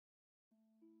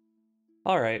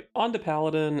Alright, on to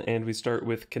Paladin, and we start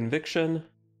with Conviction.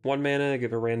 1 mana,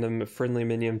 give a random friendly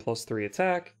minion plus 3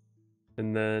 attack.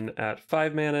 And then at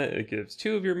 5 mana, it gives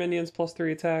 2 of your minions plus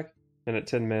 3 attack. And at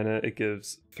 10 mana, it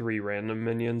gives 3 random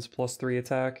minions plus 3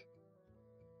 attack.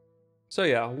 So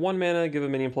yeah, 1 mana, give a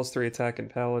minion plus 3 attack in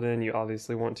Paladin. You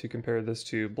obviously want to compare this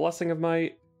to Blessing of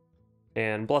Might.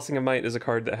 And Blessing of Might is a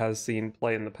card that has seen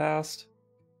play in the past.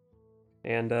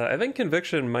 And I think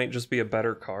Conviction might just be a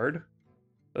better card.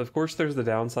 Of course, there's the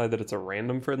downside that it's a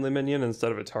random friendly minion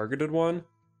instead of a targeted one.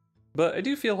 But I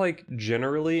do feel like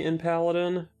generally in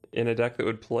Paladin, in a deck that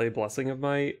would play Blessing of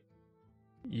Might,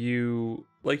 you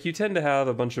tend to have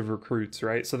a bunch of recruits,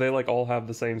 right? So they all have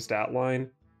the same stat line.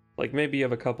 Like maybe you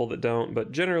have a couple that don't,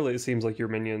 but generally it seems like your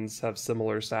minions have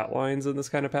similar stat lines in this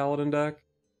kind of Paladin deck.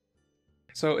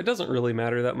 So it doesn't really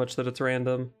matter that much that it's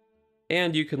random.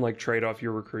 And you can trade off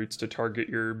your recruits to target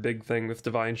your big thing with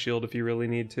Divine Shield if you really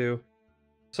need to.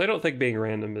 So I don't think being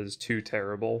random is too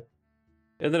terrible.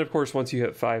 And then of course once you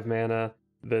hit 5 mana,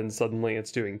 then suddenly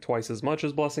it's doing twice as much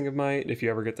as Blessing of Might. If you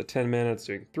ever get to 10 mana, it's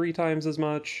doing 3 times as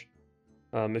much.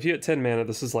 If you hit 10 mana,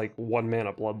 this is like 1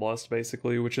 mana Bloodlust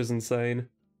basically, which is insane.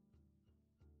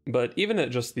 But even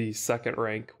at just the second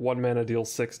rank, 1 mana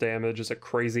deals 6 damage is a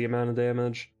crazy amount of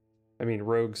damage. I mean,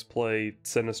 rogues play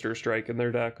Sinister Strike in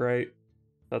their deck, right?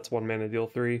 That's 1 mana deal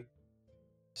 3.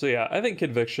 So yeah, I think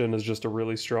Conviction is just a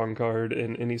really strong card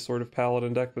in any sort of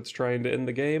Paladin deck that's trying to end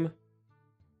the game.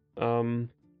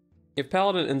 If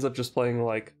Paladin ends up just playing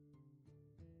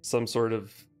some sort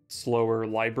of slower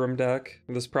Libram deck,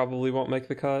 this probably won't make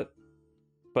the cut.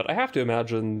 But I have to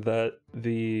imagine that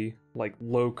the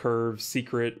low curve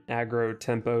secret aggro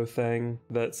tempo thing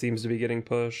that seems to be getting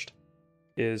pushed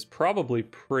is probably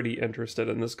pretty interested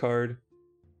in this card,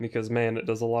 because man, it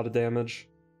does a lot of damage.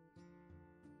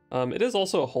 It is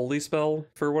also a holy spell,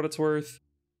 for what it's worth.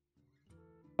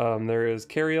 There is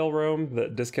Cariel Roam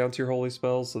that discounts your holy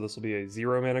spells, so this will be a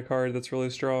 0 mana card that's really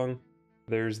strong.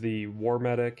 There's the War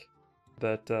Medic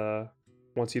that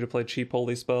wants you to play cheap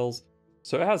holy spells,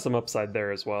 so it has some upside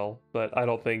there as well, but I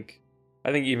think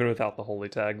even without the holy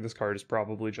tag, this card is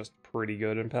probably just pretty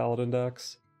good in Paladin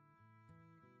decks.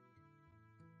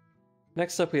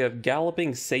 Next up we have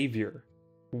Galloping Savior.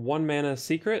 1 mana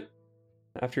secret.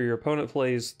 After your opponent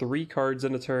plays 3 cards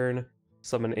in a turn,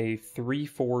 summon a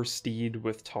 3/4 steed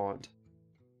with taunt.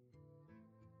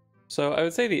 So I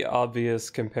would say the obvious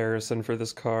comparison for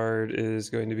this card is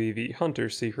going to be the Hunter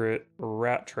Secret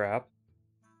Rat Trap,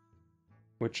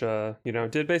 which,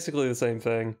 did basically the same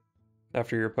thing.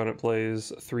 After your opponent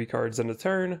plays 3 cards in a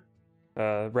turn,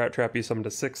 Rat Trap you summon a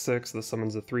 6/6, this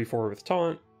summons a 3/4 with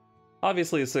taunt.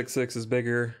 Obviously a 6/6 is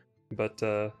bigger, but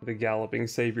the Galloping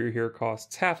Savior here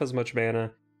costs half as much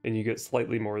mana, and you get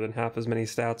slightly more than half as many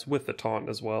stats with the taunt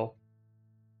as well.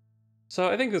 So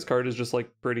I think this card is just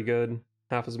pretty good.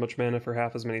 Half as much mana for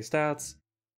half as many stats.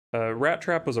 Rat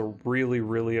Trap was a really,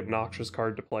 really obnoxious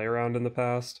card to play around in the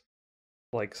past.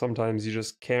 Sometimes you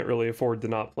just can't really afford to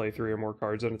not play 3 or more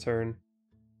cards in a turn.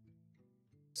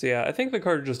 So yeah, I think the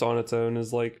card just on its own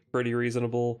is pretty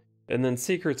reasonable. And then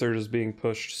secrets are just being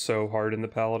pushed so hard in the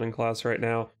Paladin class right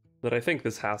now that I think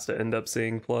this has to end up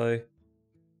seeing play.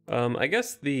 I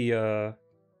guess the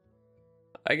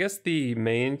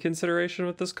main consideration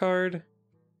with this card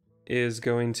is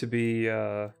going to be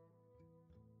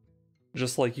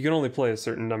just you can only play a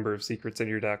certain number of secrets in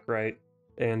your deck, right?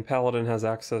 And Paladin has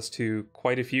access to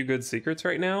quite a few good secrets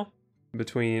right now,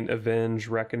 between Avenge,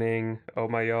 Reckoning, Oh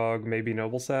My Yogg, maybe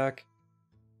Noble Sack.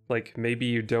 Maybe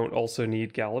you don't also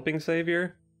need Galloping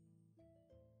Savior.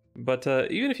 But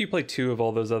even if you play 2 of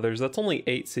all those others, that's only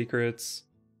 8 secrets.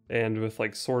 And with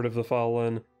Sword of the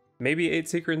Fallen, maybe 8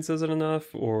 secrets isn't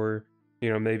enough, or,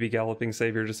 maybe Galloping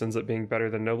Savior just ends up being better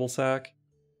than Noble Sack.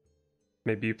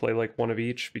 Maybe you play 1 of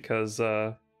each, because,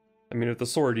 with the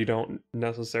sword you don't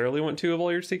necessarily want 2 of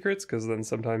all your secrets, because then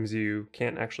sometimes you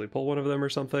can't actually pull 1 of them or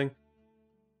something.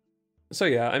 So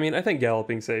yeah, I think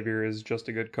Galloping Savior is just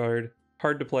a good card.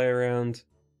 Hard to play around,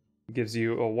 gives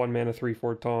you a 1 mana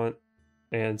 3/4 taunt,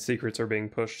 and secrets are being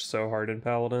pushed so hard in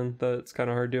Paladin that it's kind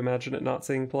of hard to imagine it not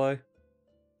seeing play.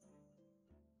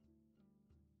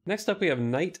 Next up we have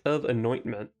Knight of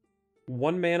Anointment.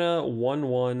 1 mana,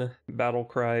 1/1,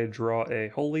 Battlecry, draw a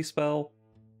holy spell.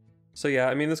 So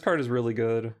yeah, this card is really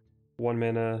good. 1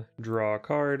 mana, draw a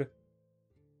card.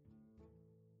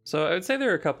 So I would say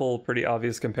there are a couple pretty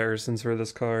obvious comparisons for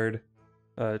this card.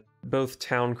 Both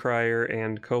Town Crier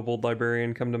and Kobold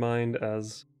Librarian come to mind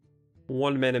as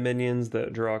 1 mana minions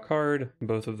that draw a card.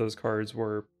 Both of those cards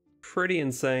were pretty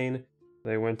insane.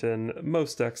 They went in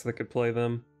most decks that could play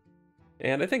them.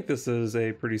 And I think this is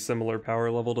a pretty similar power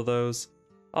level to those.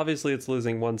 Obviously it's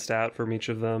losing one stat from each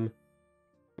of them,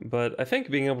 but I think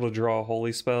being able to draw a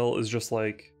holy spell is just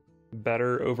like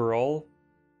better overall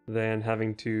than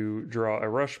having to draw a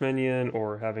rush minion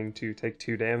or having to take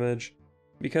 2 damage.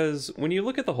 Because when you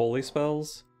look at the holy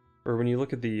spells, or when you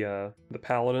look at the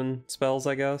paladin spells,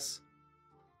 I guess,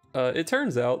 it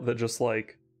turns out that just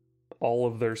like all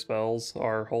of their spells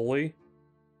are holy.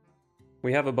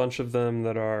 We have a bunch of them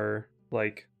that are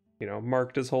like, you know,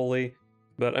 marked as holy,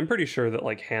 but I'm pretty sure that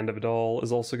like Hand of Adal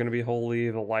is also going to be holy,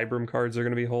 the Libram cards are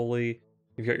going to be holy,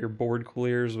 you've got your board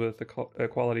clears with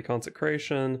Equality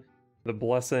Consecration, the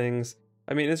Blessings.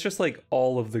 I mean, it's just like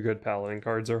all of the good paladin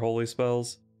cards are holy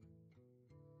spells.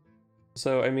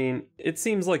 So, I mean, it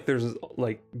seems like there's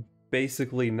like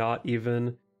basically not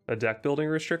even a deck building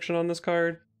restriction on this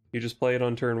card. You just play it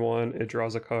on turn 1, it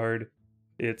draws a card.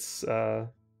 It's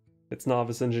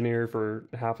Novice Engineer for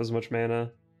half as much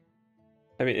mana.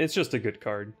 I mean, it's just a good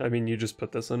card. I mean, you just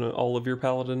put this in all of your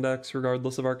paladin decks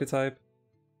regardless of archetype.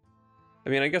 I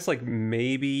mean, I guess like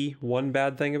maybe one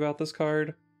bad thing about this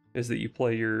card is that you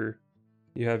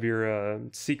have your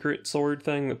secret sword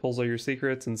thing that pulls all your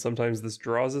secrets, and sometimes this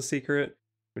draws a secret,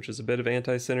 which is a bit of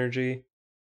anti-synergy.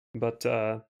 But,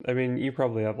 I mean, you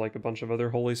probably have like a bunch of other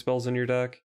holy spells in your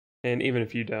deck, and even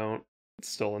if you don't, it's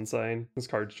still insane. This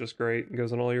card's just great. It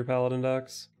goes in all your paladin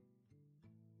decks.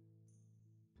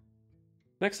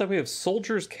 Next up we have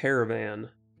Soldier's Caravan.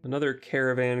 Another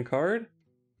Caravan card.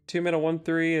 2 mana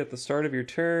 1/3 at the start of your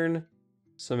turn.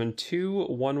 Summon 2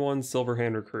 1/1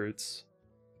 Silverhand Recruits.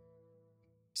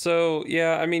 So,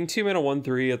 yeah, I mean, 2 mana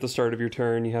 1/3 at the start of your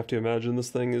turn, you have to imagine this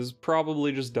thing is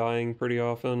probably just dying pretty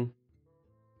often.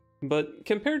 But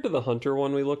compared to the Hunter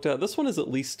one we looked at, this one is at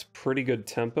least pretty good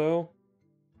tempo.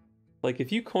 Like,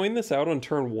 if you coin this out on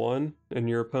turn 1 and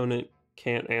your opponent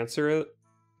can't answer it,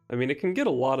 I mean, it can get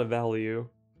a lot of value.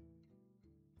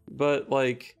 But,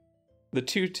 like, the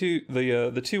 2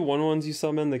 1/1s you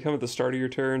summon, they come at the start of your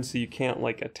turn, so you can't,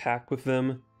 like, attack with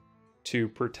them to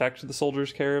protect the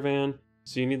Soldier's Caravan.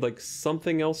 So you need, like,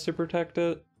 something else to protect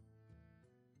it.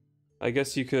 I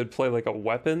guess you could play, like, a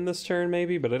weapon this turn,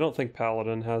 maybe, but I don't think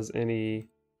Paladin has any,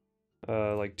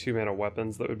 like, 2 mana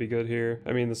weapons that would be good here.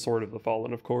 I mean, the Sword of the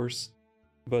Fallen, of course.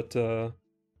 But,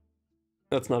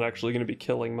 that's not actually going to be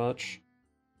killing much.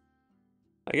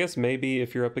 I guess maybe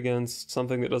if you're up against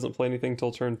something that doesn't play anything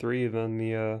till turn 3, then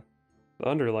the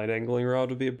Underlight Angling Rod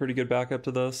would be a pretty good backup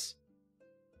to this.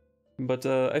 But,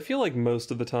 I feel like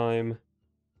most of the time,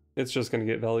 it's just going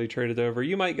to get value traded over.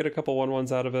 You might get a couple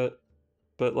 1/1s out of it,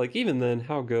 but like even then,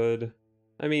 how good?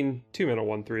 I mean, 2 mana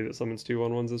 1/3 that summons 2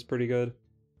 1/1s is pretty good.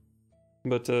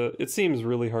 But it seems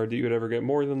really hard that you would ever get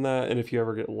more than that, and if you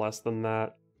ever get less than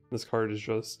that, this card is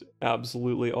just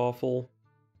absolutely awful.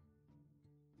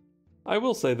 I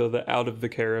will say though that out of the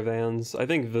Caravans, I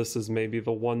think this is maybe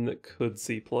the one that could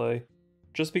see play.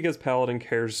 Just because Paladin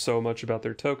cares so much about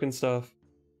their token stuff,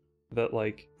 that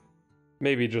like,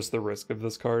 maybe just the risk of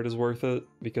this card is worth it,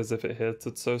 because if it hits,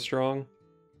 it's so strong.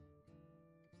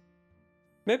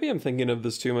 Maybe I'm thinking of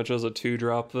this too much as a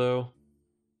 2-drop, though.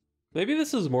 Maybe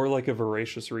this is more like a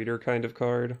Voracious Reader kind of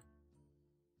card.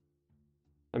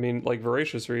 I mean, like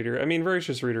Voracious Reader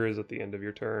is at the end of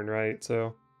your turn, right?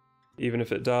 So, even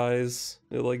if it dies,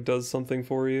 it like does something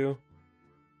for you.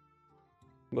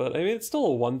 But, I mean, it's still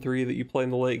a 1/3 that you play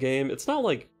in the late game. It's not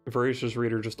like Voracious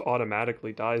Reader just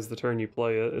automatically dies the turn you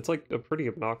play it. It's like a pretty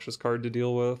obnoxious card to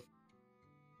deal with.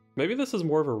 Maybe this is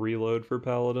more of a reload for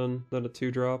Paladin than a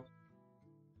 2-drop.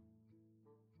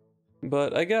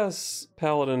 But I guess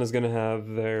Paladin is going to have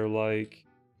their, like...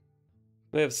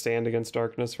 They have Stand Against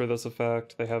Darkness for this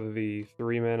effect. They have the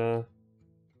 3 mana.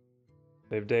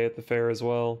 They have Day at the Fair as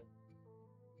well.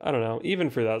 I don't know. Even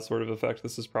for that sort of effect,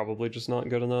 this is probably just not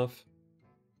good enough.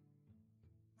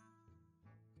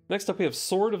 Next up we have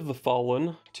Sword of the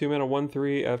Fallen. 2 mana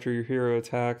 1/3 after your hero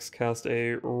attacks, cast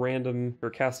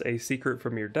a secret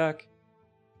from your deck.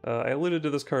 I alluded to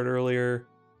this card earlier,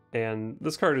 and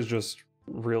this card is just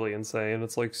really insane.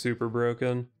 It's like super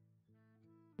broken.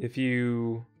 If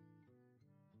you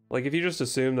just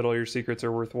assume that all your secrets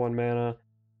are worth 1 mana,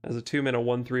 as a 2 mana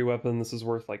 1/3 weapon, this is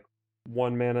worth like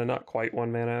 1 mana, not quite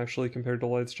 1 mana actually compared to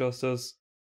Light's Justice.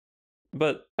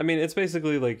 But, I mean, it's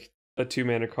basically like a 2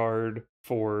 mana card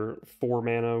for 4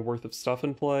 mana worth of stuff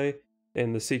in play,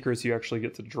 and the secrets you actually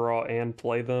get to draw and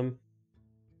play them.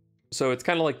 So it's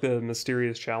kind of like the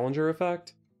Mysterious Challenger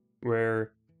effect,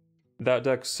 where that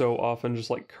deck so often just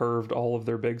like curved all of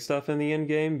their big stuff in the end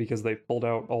game because they pulled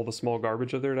out all the small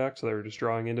garbage of their deck, so they were just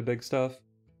drawing into big stuff.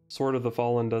 Sword of the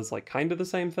Fallen does like kind of the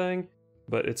same thing,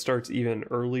 but it starts even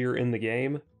earlier in the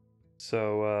game.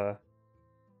 So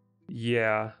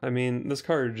Yeah, I mean, this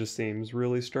card just seems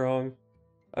really strong.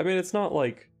 I mean, it's not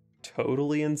like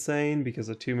totally insane because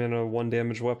a 2-mana 1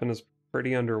 damage weapon is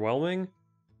pretty underwhelming,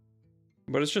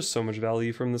 but it's just so much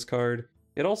value from this card.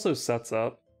 It also sets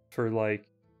up for like,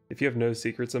 if you have no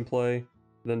secrets in play,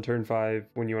 then turn 5,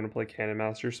 when you want to play Cannon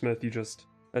Master Smith, you just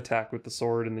attack with the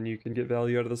sword and then you can get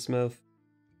value out of the smith.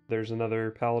 There's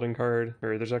another Paladin card,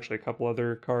 or there's actually a couple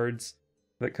other cards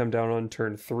that come down on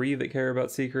turn 3 that care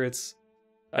about secrets.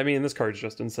 I mean, this card's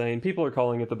just insane. People are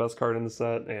calling it the best card in the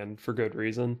set, and for good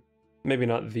reason. Maybe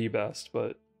not the best,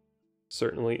 but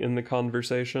certainly in the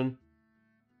conversation.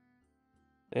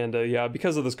 And yeah,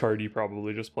 because of this card, you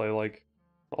probably just play like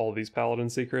all of these Paladin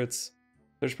secrets.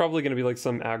 There's probably going to be like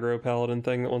some aggro Paladin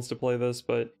thing that wants to play this,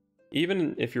 but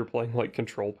even if you're playing like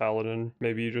Control Paladin,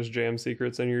 maybe you just jam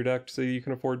secrets in your deck so you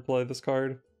can afford to play this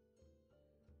card.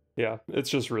 Yeah, it's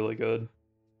just really good.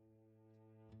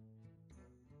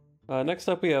 Next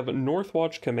up we have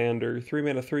Northwatch Commander,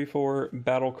 3-mana 3/4,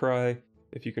 Battle Cry.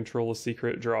 If you control a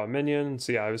secret, draw a minion.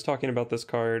 So yeah, I was talking about this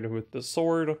card with the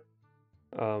sword.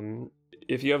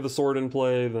 If you have the sword in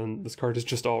play, then this card is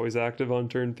just always active on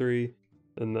turn 3.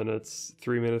 And then it's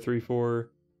 3-mana 3/4,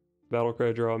 Battle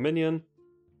Cry, draw a minion.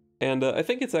 And I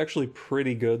think it's actually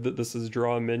pretty good that this is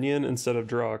draw a minion instead of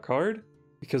draw a card,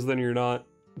 because then you're not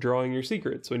drawing your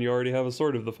secrets when you already have a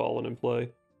Sword of the Fallen in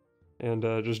play. And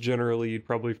just generally, you'd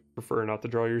probably prefer not to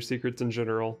draw your secrets in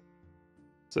general.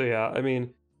 So yeah, I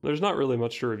mean, there's not really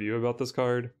much to review about this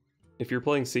card. If you're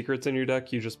playing secrets in your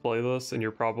deck, you just play this, and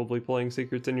you're probably playing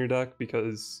secrets in your deck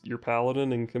because you're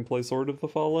Paladin and can play Sword of the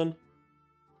Fallen.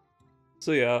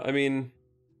 So yeah, I mean,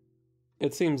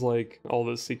 it seems like all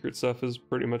this secret stuff is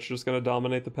pretty much just going to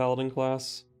dominate the Paladin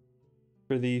class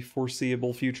for the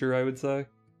foreseeable future, I would say.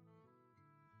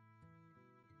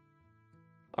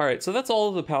 Alright, so that's all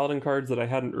of the Paladin cards that I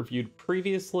hadn't reviewed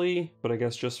previously, but I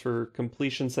guess just for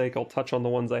completion's sake, I'll touch on the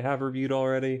ones I have reviewed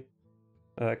already.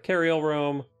 Cariel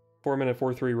Rome, 4-mana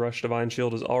 4/3 Rush Divine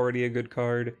Shield is already a good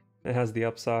card. It has the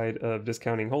upside of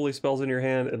discounting holy spells in your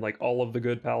hand, and like all of the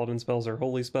good Paladin spells are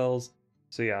holy spells.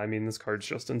 So yeah, I mean, this card's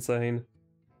just insane.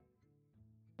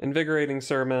 Invigorating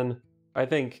Sermon. I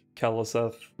think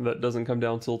Keleseth, that doesn't come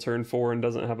down till turn 4 and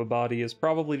doesn't have a body, is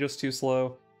probably just too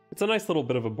slow. It's a nice little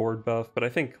bit of a board buff, but I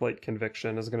think like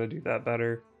Conviction is going to do that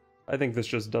better. I think this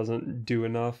just doesn't do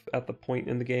enough at the point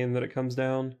in the game that it comes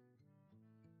down.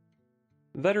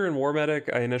 Veteran War Medic,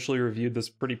 I initially reviewed this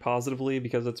pretty positively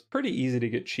because it's pretty easy to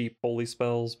get cheap holy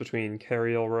spells between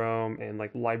Cariel Rome and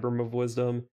like Libram of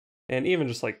Wisdom, and even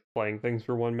just like playing things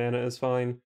for 1 mana is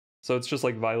fine. So it's just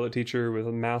like Violet Teacher with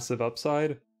a massive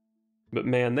upside. But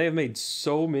man, they have made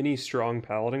so many strong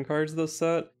Paladin cards this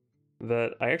set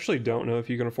that I actually don't know if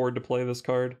you can afford to play this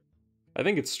card. I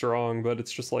think it's strong, but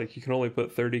it's just like you can only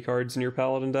put 30 cards in your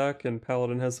Paladin deck, and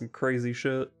Paladin has some crazy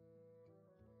shit.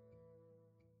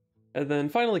 And then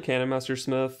finally Cannon Master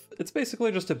Smith. It's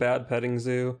basically just a bad petting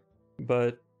zoo,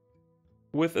 but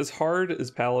with as hard as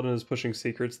Paladin is pushing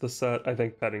secrets this set, I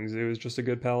think Petting Zoo is just a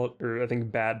good I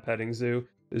think Bad Petting Zoo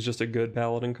is just a good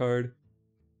Paladin card.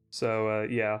 So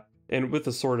yeah, and with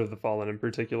the Sword of the Fallen in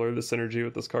particular, the synergy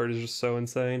with this card is just so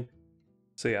insane.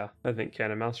 So yeah, I think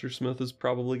Cannon Master Smith is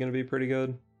probably going to be pretty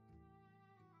good.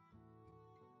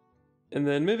 And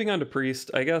then moving on to Priest,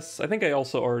 I think I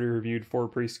also already reviewed 4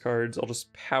 Priest cards. I'll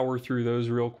just power through those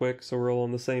real quick so we're all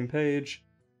on the same page.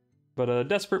 But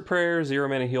Desperate Prayer, 0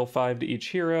 mana heal 5 to each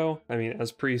hero. I mean,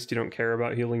 as Priest, you don't care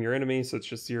about healing your enemy, so it's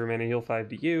just 0 mana heal 5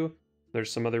 to you.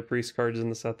 There's some other Priest cards in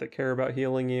the set that care about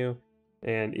healing you,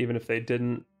 and even if they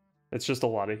didn't, it's just a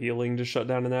lot of healing to shut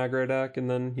down an aggro deck, and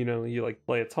then, you know, you like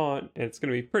play a taunt, and it's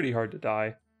going to be pretty hard to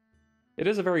die. It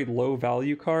is a very low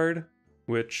value card,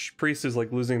 which Priest is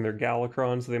like losing their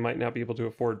Galakron, so they might not be able to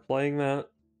afford playing that.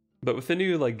 But with the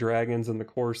new like dragons in the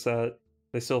core set,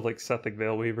 they still have like Sethic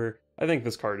Veilweaver. I think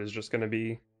this card is just going to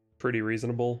be pretty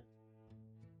reasonable.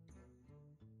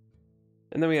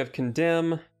 And then we have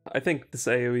Condemn. I think this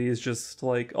AoE is just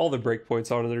like all the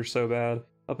breakpoints on it are so bad.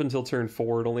 Up until turn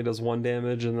 4 it only does 1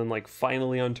 damage, and then like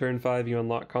finally on turn 5 you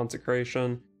unlock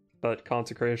Consecration, but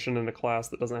Consecration in a class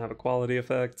that doesn't have equality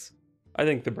effects. I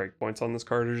think the breakpoints on this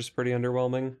card are just pretty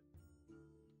underwhelming.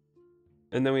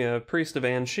 And then we have Priest of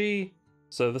An-Shee.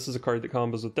 So this is a card that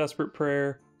combos with Desperate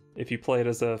Prayer. If you play it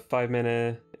as a 5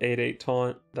 mana 8/8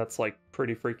 taunt, that's like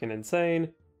pretty freaking insane.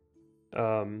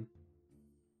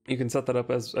 You can set that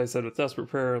up, as I said, with Desperate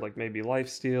Prayer, like maybe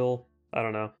Lifesteal. I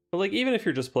don't know. But like even if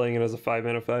you're just playing it as a 5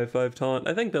 mana 5/5 taunt,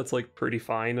 I think that's like pretty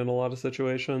fine in a lot of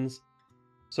situations.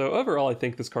 So overall, I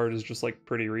think this card is just like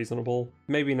pretty reasonable.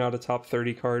 Maybe not a top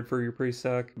 30 card for your Priest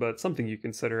deck, but something you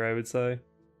consider, I would say.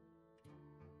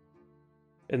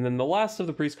 And then the last of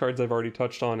the priest cards I've already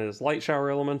touched on is Light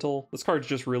Shower Elemental. This card's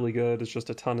just really good. It's just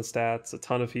a ton of stats, a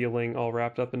ton of healing, all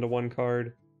wrapped up into one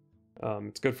card.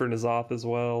 It's good for N'Zoth as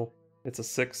well. It's a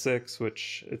 6/6,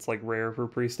 which it's like rare for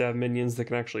priest to have minions that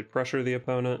can actually pressure the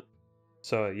opponent.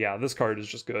 So yeah, this card is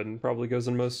just good and probably goes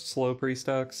in most slow priest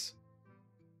decks.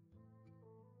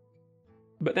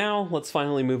 But now, let's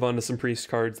finally move on to some priest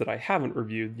cards that I haven't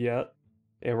reviewed yet.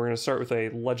 And we're going to start with a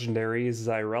legendary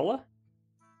Xyrella.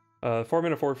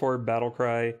 4-mana 4/4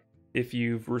 Battlecry. If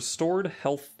you've restored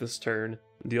health this turn,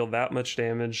 deal that much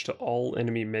damage to all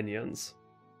enemy minions.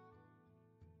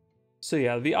 So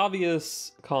yeah, the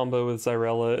obvious combo with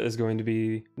Xyrella is going to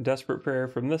be Desperate Prayer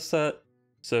from this set.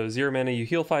 So 0 mana, you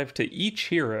heal 5 to each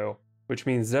hero, which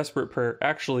means Desperate Prayer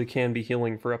actually can be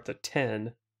healing for up to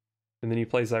 10. And then you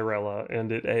play Xyrella,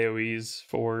 and it AoEs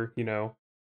for,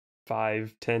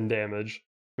 5-10 damage,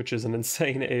 which is an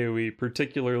insane AoE,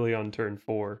 particularly on turn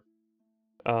 4.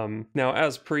 Now,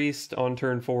 as Priest, on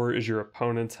turn 4, is your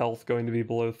opponent's health going to be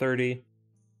below 30?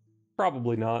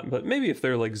 Probably not, but maybe if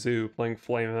they're like Zoo, playing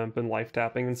Flame Imp and life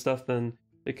tapping and stuff, then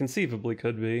it conceivably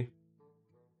could be.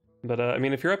 But, I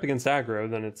mean, if you're up against aggro,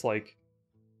 then it's like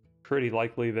pretty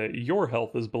likely that your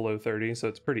health is below 30, so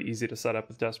it's pretty easy to set up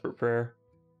with Desperate Prayer.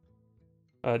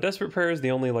 Desperate Prayer is the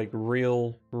only like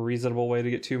real reasonable way to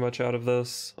get too much out of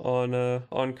this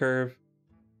on curve.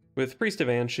 With Priest of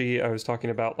Anshi, I was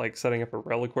talking about like setting up a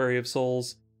Reliquary of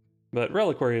Souls, but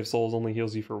Reliquary of Souls only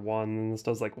heals you for 1, and this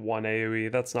does like 1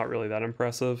 AoE. That's not really that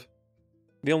impressive.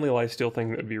 The only lifesteal thing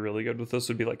that would be really good with this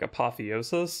would be like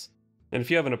Apotheosis, and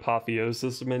if you have an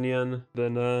Apotheosis minion,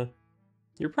 then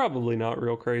you're probably not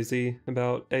real crazy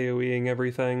about AoEing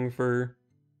everything for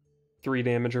 3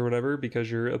 damage or whatever, because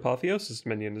your Apotheosis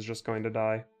minion is just going to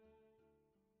die.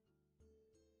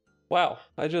 Wow,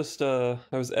 I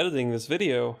was editing this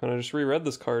video, and I just reread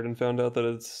this card and found out that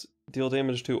it's deal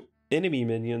damage to enemy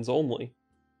minions only.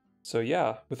 So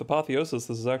yeah, with Apotheosis,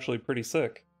 this is actually pretty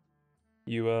sick.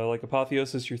 You, like,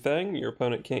 Apotheosis your thing, your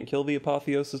opponent can't kill the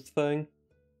Apotheosis thing,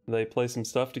 they play some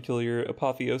stuff to kill your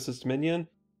Apotheosis minion,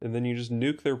 and then you just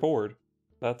nuke their board.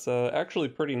 That's, actually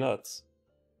pretty nuts.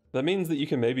 That means that you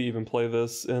can maybe even play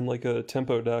this in, like, a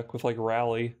tempo deck with, like,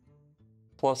 Rally.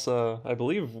 Plus, I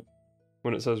believe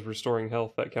when it says restoring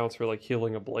health, that counts for, like,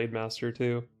 healing a Blade Master,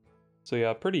 too. So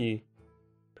yeah, pretty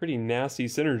nasty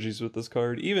synergies with this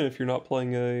card, even if you're not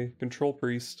playing a Control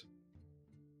Priest.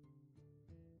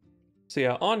 So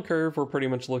yeah, on curve, we're pretty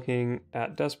much looking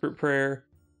at Desperate Prayer,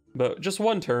 but just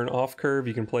one turn off curve,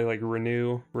 you can play, like,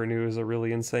 Renew. Renew is a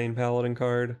really insane Paladin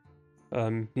card.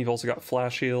 You've also got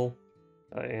Flash Heal.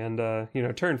 And,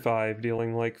 turn 5,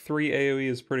 dealing like 3 AoE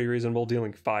is pretty reasonable,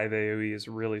 dealing 5 AoE is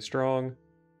really strong.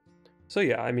 So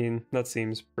yeah, I mean, that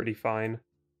seems pretty fine.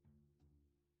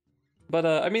 But,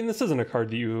 I mean, this isn't a card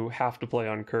that you have to play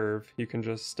on curve. You can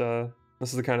just, this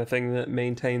is the kind of thing that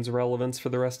maintains relevance for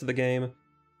the rest of the game.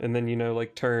 And then,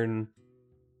 like turn,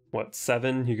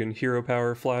 7, you can Hero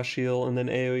Power, Flash Heal, and then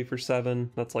AoE for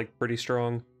 7. That's, like, pretty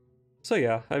strong. So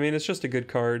yeah, I mean, it's just a good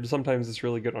card. Sometimes it's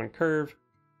really good on curve,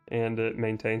 and it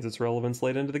maintains its relevance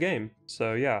late into the game.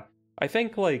 So yeah, I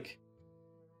think, like,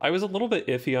 I was a little bit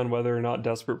iffy on whether or not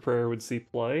Desperate Prayer would see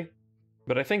play,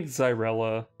 but I think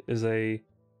Xyrella is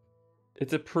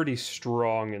it's a pretty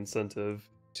strong incentive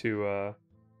to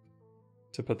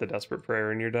put the Desperate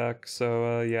Prayer in your deck.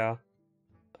 So yeah,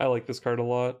 I like this card a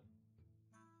lot.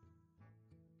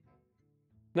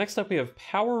 Next up we have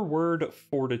Power Word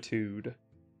Fortitude.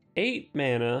 8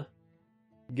 mana,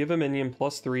 give a minion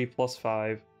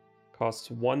 +3/+5, costs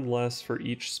 1 less for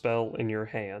each spell in your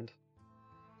hand.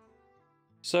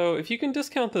 So if you can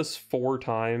discount this 4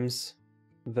 times,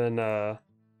 then I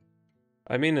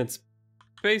mean, it's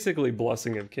basically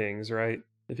Blessing of Kings, right?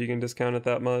 If you can discount it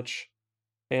that much.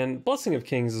 And Blessing of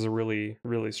Kings is a really,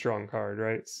 really strong card,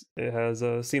 right? It has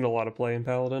seen a lot of play in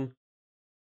Paladin.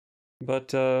 But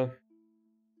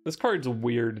this card's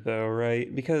weird though,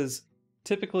 right? Because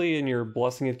typically in your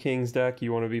Blessing of Kings deck,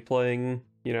 you want to be playing,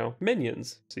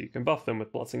 minions, so you can buff them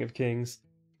with Blessing of Kings.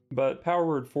 But Power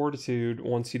Word Fortitude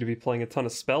wants you to be playing a ton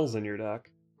of spells in your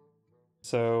deck.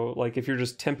 So, like, if you're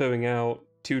just tempoing out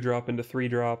 2-drop into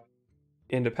 3-drop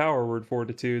into Power Word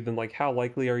Fortitude, then, like, how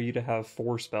likely are you to have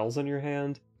 4 spells in your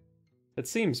hand? It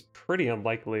seems pretty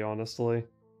unlikely, honestly.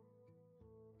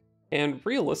 And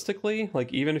realistically,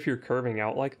 like, even if you're curving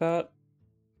out like that,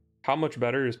 how much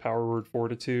better is Power Word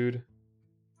Fortitude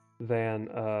than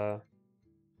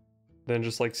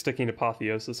just, like, sticking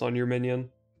Apotheosis on your minion?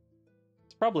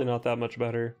 It's probably not that much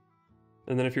better.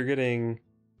 And then if you're getting...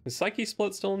 Is Psyche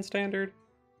Split still in Standard?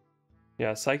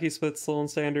 Yeah, Psyche Split's still in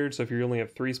Standard, so if you only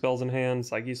have 3 spells in hand,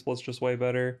 Psyche Split's just way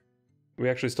better. we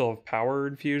actually still have power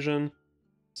infusion.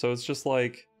 So it's just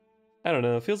like, I don't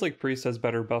know, it feels like Priest has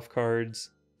better buff cards.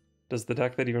 Does the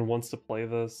deck that even wants to play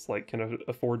this, like, can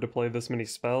afford to play this many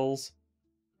spells?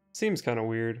 Seems kind of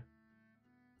weird.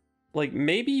 Like,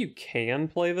 maybe you can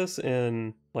play this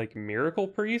in, like, Miracle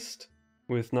Priest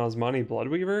with Nazmani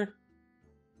Bloodweaver.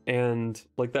 And,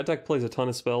 like, that deck plays a ton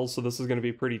of spells, so this is going to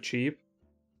be pretty cheap.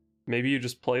 Maybe you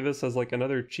just play this as, like,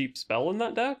 another cheap spell in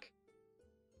that deck?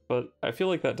 But I feel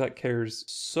like that deck cares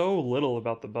so little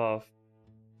about the buff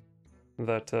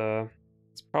that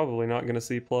it's probably not going to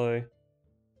see play.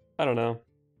 I don't know.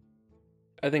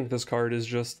 I think this card is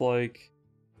just, like...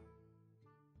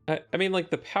 I mean, like,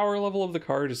 the power level of the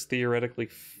card is theoretically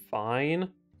fine.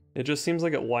 It just seems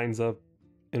like it lines up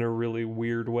in a really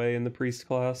weird way in the Priest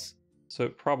class, so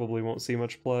it probably won't see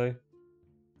much play.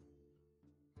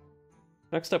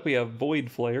 Next up we have Void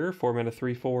Flayer, 4 mana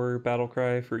 3/4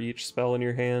 battlecry. For each spell in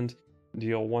your hand,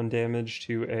 deal 1 damage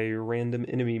to a random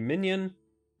enemy minion.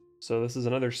 So this is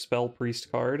another Spell Priest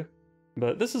card,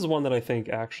 but this is one that I think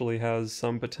actually has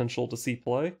some potential to see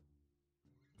play.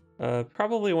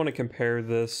 Probably want to compare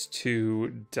this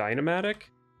to Dynamatic.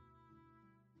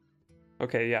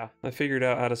 Okay, yeah, I figured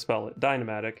out how to spell it.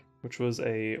 Dynamatic, which was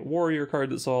a warrior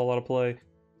card that saw a lot of play.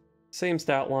 Same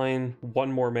stat line,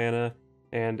 1 more mana,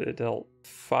 and it dealt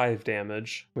 5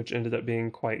 damage, which ended up being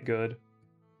quite good.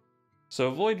 So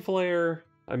Void Flayer,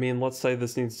 I mean, let's say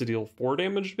this needs to deal 4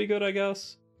 damage to be good, I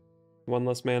guess. 1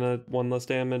 less mana, 1 less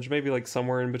damage, maybe like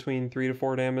somewhere in between 3 to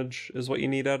 4 damage is what you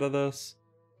need out of this.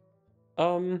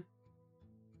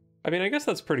 I mean, I guess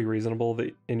that's pretty reasonable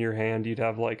that in your hand you'd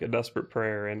have like a Desperate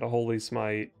Prayer and a Holy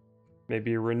Smite,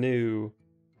 maybe a Renew,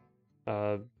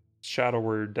 Shadow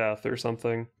Word Death or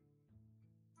something.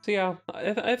 So yeah,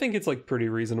 I think it's like pretty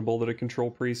reasonable that a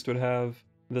Control Priest would have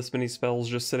this many spells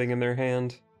just sitting in their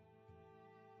hand.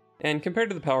 And compared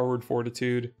to the Power Word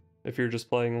Fortitude, if you're just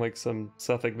playing like some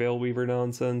Sethek Veilweaver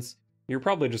nonsense, you're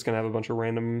probably just gonna have a bunch of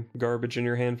random garbage in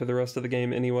your hand for the rest of the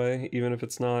game anyway, even if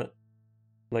it's not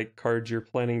like cards you're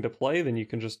planning to play, then you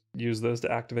can just use those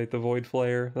to activate the Void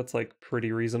Flayer. That's like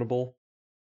pretty reasonable.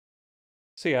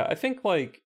 So yeah, I think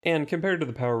like, and compared to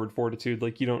the Power Word Fortitude,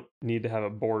 like you don't need to have a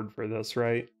board for this,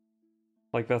 right?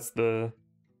 Like that's the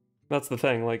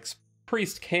thing, like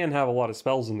Priest can have a lot of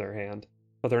spells in their hand,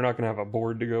 but they're not gonna have a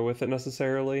board to go with it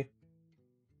necessarily.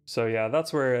 So yeah,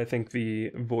 that's where I think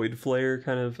the Void Flayer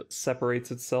kind of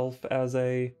separates itself as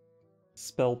a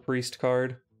Spell Priest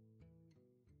card.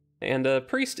 And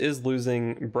Priest is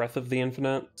losing Breath of the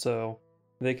Infinite, so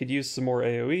they could use some more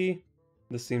AoE.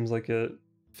 This seems like it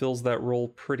fills that role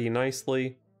pretty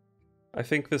nicely. I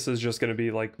think this is just going to be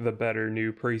like the better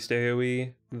new Priest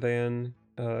AoE than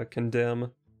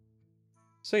Condemn.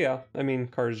 So yeah, I mean,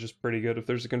 card is just pretty good if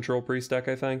there's a Control Priest deck,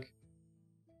 I think.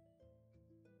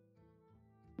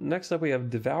 Next up we have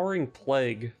Devouring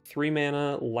Plague, 3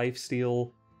 mana,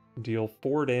 lifesteal, deal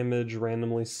 4 damage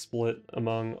randomly split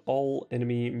among all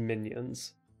enemy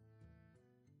minions.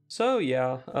 So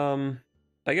yeah,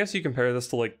 I guess you compare this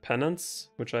to like Penance,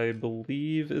 which I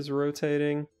believe is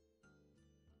rotating.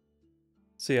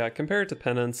 So yeah, compare it to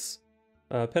Penance.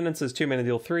 Penance is 2 mana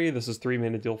deal 3, this is 3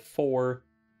 mana deal 4,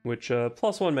 which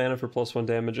 +1 mana for +1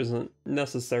 damage isn't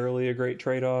necessarily a great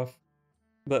trade-off.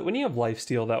 But when you have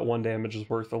lifesteal, that 1 damage is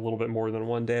worth a little bit more than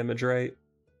 1 damage, right?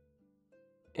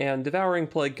 And Devouring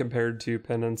Plague compared to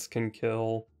Penance can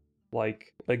kill,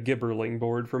 like, a Gibberling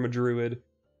board from a Druid,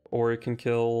 or it can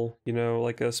kill, you know,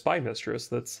 like a Spy Mistress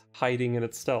that's hiding in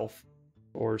its stealth,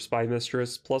 or Spy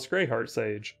Mistress plus Greyheart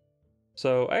Sage.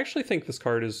 So I actually think this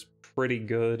card is pretty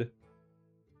good.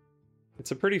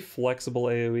 It's a pretty flexible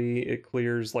AoE, it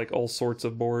clears like all sorts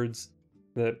of boards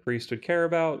that Priest would care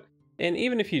about, and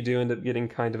even if you do end up getting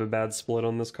kind of a bad split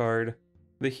on this card,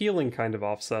 the healing kind of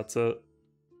offsets it.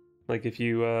 Like if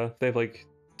you, they have like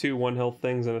 2 1 health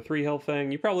things and a 3 health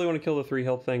thing, you probably want to kill the 3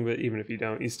 health thing, but even if you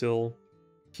don't, you still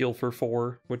heal for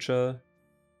 4, which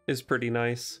is pretty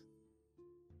nice.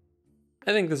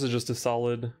 I think this is just a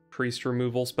solid Priest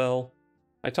removal spell.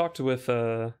 I talked with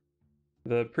the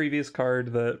previous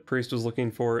card that Priest was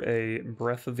looking for a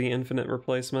Breath of the Infinite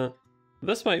replacement.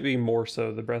 This might be more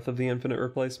so the Breath of the Infinite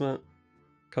replacement.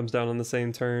 Comes down on the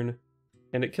same turn,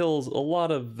 and it kills a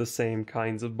lot of the same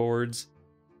kinds of boards,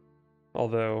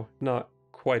 although not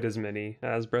quite as many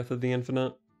as Breath of the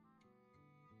Infinite.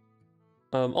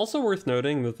 Also worth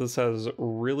noting that this has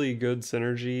really good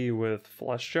synergy with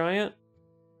Flesh Giant,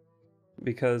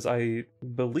 because I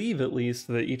believe at least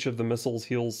that each of the missiles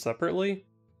heals separately.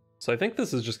 So I think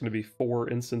this is just going to be 4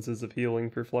 instances of healing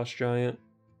for Flesh Giant,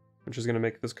 which is going to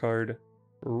make this card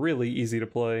really easy to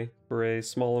play for a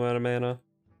small amount of mana.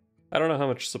 I don't know how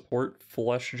much support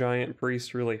Flesh Giant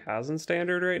Priest really has in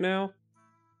Standard right now.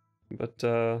 But,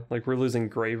 like, we're losing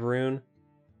Grave Rune.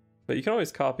 But you can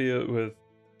always copy it with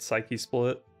Psyche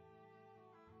Split.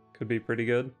 Could be pretty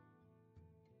good.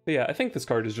 But yeah, I think this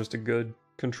card is just a good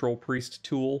Control Priest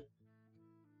tool.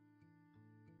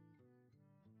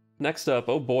 Next up,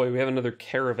 oh boy, we have another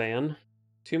Caravan.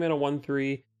 2 mana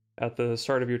 1/3. At the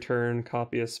start of your turn,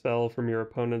 copy a spell from your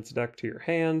opponent's deck to your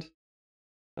hand.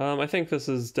 I think this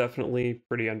is definitely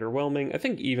pretty underwhelming. I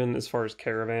think even as far as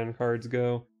Caravan cards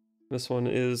go, this one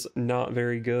is not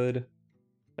very good.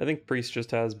 I think Priest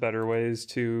just has better ways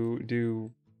to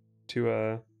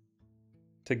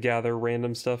gather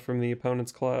random stuff from the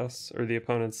opponent's class, or the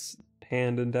opponent's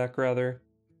hand and deck, rather.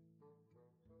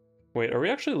 Wait, are we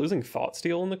actually losing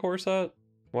Thoughtsteal in the core set?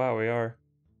 Wow, we are.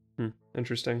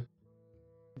 Interesting.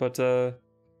 But,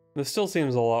 this still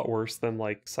seems a lot worse than,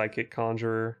 like, Psychic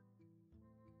Conjurer.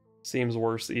 Seems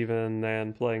worse even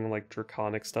than playing, like,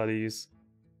 Draconic Studies.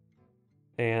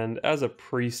 And as a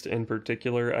Priest in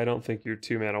particular, I don't think your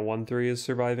 2 mana 1/3 is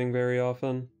surviving very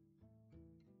often.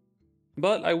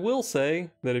 But I will say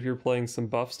that if you're playing some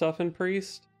buff stuff in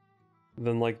Priest,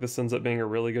 then like this ends up being a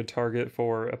really good target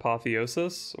for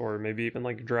Apotheosis, or maybe even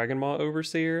like Dragonmaw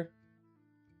Overseer.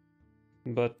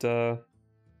 But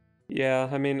yeah,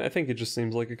 I mean, I think it just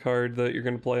seems like a card that you're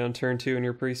going to play on turn 2 in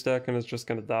your Priest deck and it's just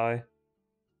going to die.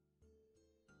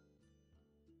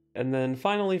 And then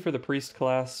finally for the Priest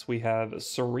class, we have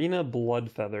Serena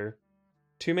Bloodfeather.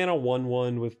 2 mana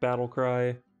 1/1 with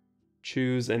Battlecry.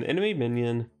 Choose an enemy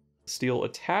minion, steal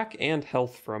attack and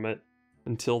health from it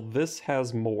until this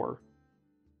has more.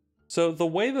 So the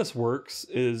way this works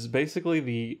is basically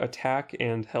the attack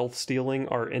and health stealing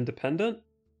are independent.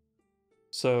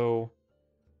 So,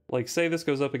 like, say this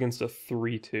goes up against a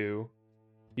 3/2.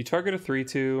 You target a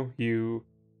 3/2, you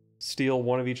steal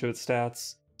one of each of its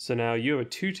stats. So now you have a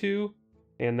 2/2,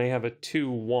 and they have a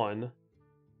 2/1.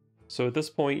 So at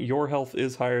this point, your health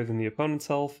is higher than the opponent's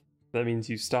health. That means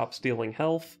you stop stealing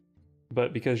health,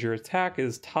 but because your attack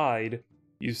is tied,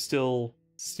 you still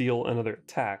steal another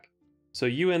attack. So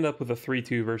you end up with a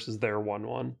 3/2 versus their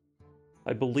 1/1.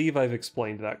 I believe I've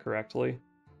explained that correctly.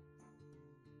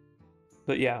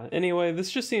 But yeah, anyway,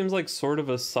 this just seems like sort of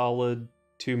a solid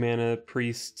 2 mana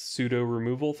Priest pseudo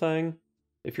removal thing.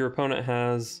 If your opponent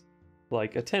has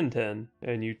like a 10/10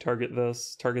 and you target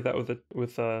that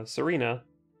with Serena,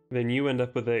 then you end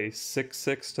up with a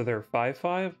 6/6 to their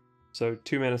 5/5. So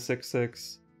 2 mana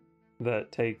 6/6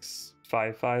 that takes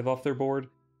 5/5 off their board.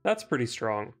 That's pretty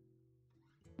strong.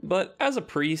 But as a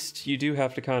Priest, you do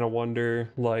have to kind of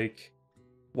wonder, like,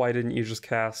 why didn't you just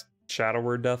cast Shadow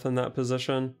Word Death in that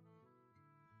position?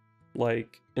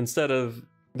 Like, instead of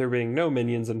there being no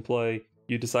minions in play,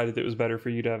 you decided it was better for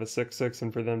you to have a 6/6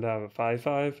 and for them to have a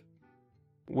 5/5.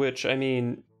 Which, I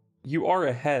mean, you are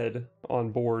ahead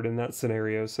on board in that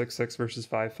scenario, 6/6 versus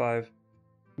 5/5.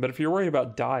 But if you're worried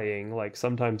about dying, like,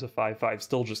 sometimes a 5/5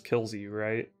 still just kills you,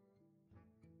 right?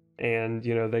 And,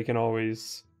 you know, they can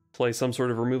always play some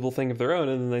sort of removal thing of their own,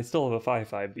 and then they still have a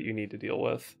 5/5 that you need to deal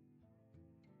with.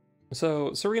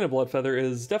 So, Serena Bloodfeather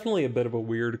is definitely a bit of a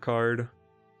weird card.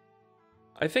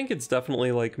 I think it's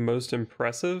definitely, like, most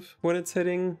impressive when it's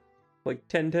hitting, like,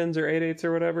 10/10s or 8/8s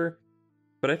or whatever.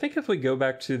 But I think if we go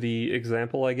back to the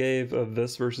example I gave of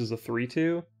this versus a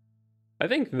 3/2, I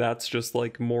think that's just,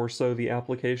 like, more so the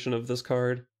application of this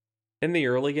card. In the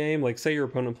early game, like, say your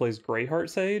opponent plays Greyheart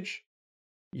Sage,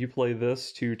 you play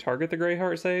this to target the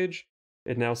Greyheart Sage,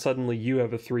 and now suddenly you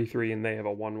have a 3/3 and they have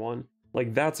a 1/1.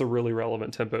 Like, that's a really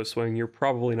relevant tempo swing. You're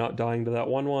probably not dying to that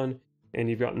 1/1, and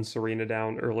you've gotten Serena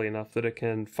down early enough that it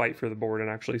can fight for the board and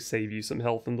actually save you some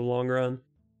health in the long run.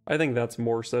 I think that's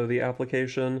more so the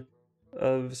application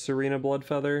of Serena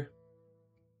Bloodfeather.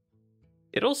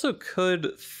 It also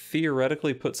could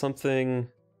theoretically put something...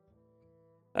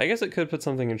 I guess it could put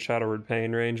something in Shadow Word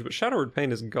Pain range, but Shadow Word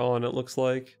Pain is gone, it looks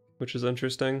like, which is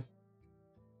interesting.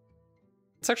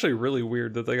 It's actually really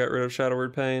weird that they got rid of Shadow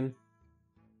Word Pain,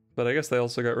 but I guess they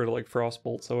also got rid of, like,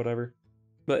 Frostbolt, so whatever.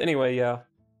 But anyway, yeah.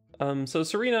 So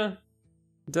Serena,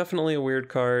 definitely a weird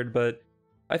card, but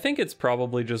I think it's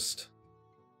probably just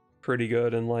pretty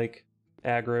good in, like,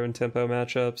 aggro and tempo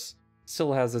matchups.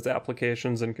 Still has its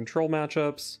applications in control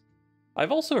matchups.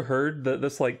 I've also heard that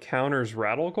this, like, counters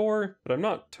Rattlegore, but I'm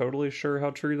not totally sure how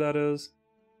true that is.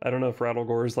 I don't know if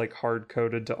Rattlegore is, like,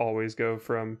 hard-coded to always go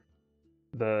from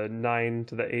the 9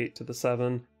 to the 8 to the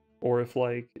 7, or if,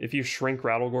 like, if you shrink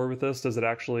Rattlegore with this, does it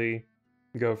actually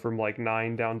go from, like,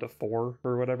 9 down to 4,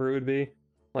 or whatever it would be?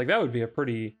 Like, that would be a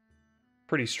pretty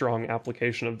strong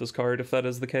application of this card if that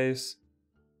is the case.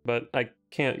 But I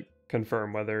can't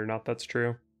confirm whether or not that's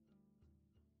true.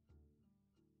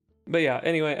 But yeah,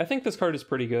 anyway, I think this card is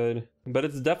pretty good, but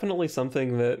it's definitely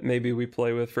something that maybe we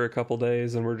play with for a couple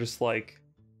days and we're just like,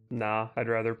 nah, I'd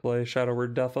rather play Shadow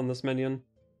Word Death on this minion.